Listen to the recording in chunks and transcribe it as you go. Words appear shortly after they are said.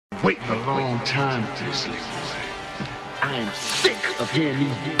waiting a long time for this, Leroy. I am sick of hearing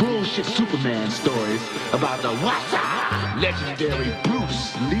these bullshit Superman stories about the what's legendary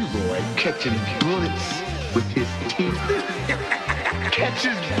Bruce Leroy catching bullets with his teeth.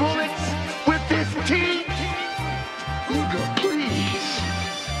 Catches bullets with his teeth? Nigga, please.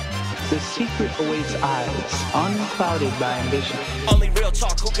 The secret awaits eyes, unclouded by ambition. Only real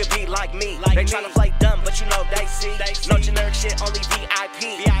talk, who could be like me? They tryna play dumb, but you know they see. No generic shit, only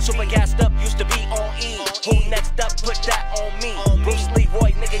VIP. Super gassed up, used to be on E. Who next up, put that on me. Bruce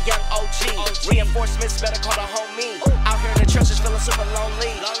Leroy, nigga, young OG. Reinforcements, better call the homie. Out here in the trenches, feeling super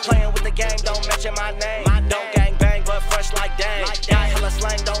lonely. Playing with the game, don't mention my name. Don't gang bang, but fresh like dang. Got hella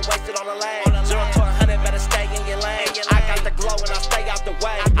slang, don't waste it on the lane. 0 to 100, better stay in your lane. I got the glow and I stay out the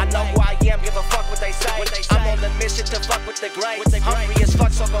way. I know who I am, give a fuck what they say. I'm on the mission to fuck with the greats. Hungry as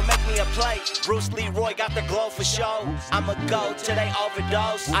fuck, so go make me a plate. Bruce Leroy got the glow for show. I'ma go till they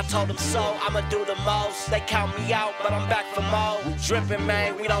overdose. I told them so, I'ma do the most. They count me out, but I'm back for more. Drippin',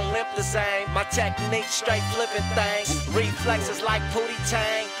 man, we don't limp the same. My technique straight flipping things. Reflexes like Pootie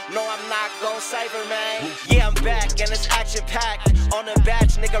Tang. No, I'm not gon' save her, man. Yeah, I'm back and it's action packed. On the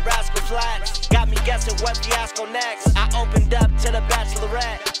batch, nigga, rascal flats. Got me guessing what fiasco next. I opened up to the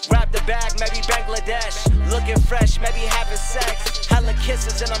bachelorette. Grab the bag, maybe Bangladesh. Looking fresh, maybe having sex. Hella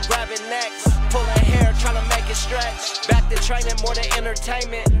kisses and I'm grabbing necks. Pulling hair, trying to make it stretch. Back to training, more than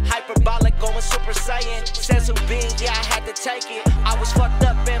entertainment. Hyperbolic, going Super Saiyan. Says who being, yeah, I had to take it. I was fucked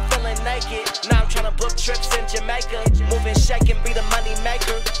up and feeling naked. Now I'm trying to book trips in Jamaica. Moving, shaking, be the money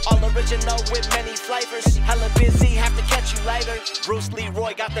maker. All original with many flavors. Hella busy, have to catch you later. Bruce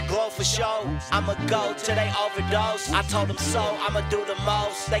Leroy got the glow for show. I'ma go till they overdose. I told them so, I'ma do the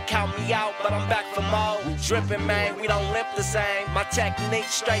most. They count me out, but I'm back for more. Drippin', man, we don't limp the same. My technique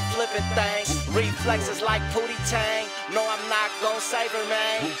straight flipping things. Reflexes like Pootie Tang. No, I'm not gon' save her,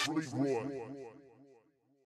 man. Bruce Leroy.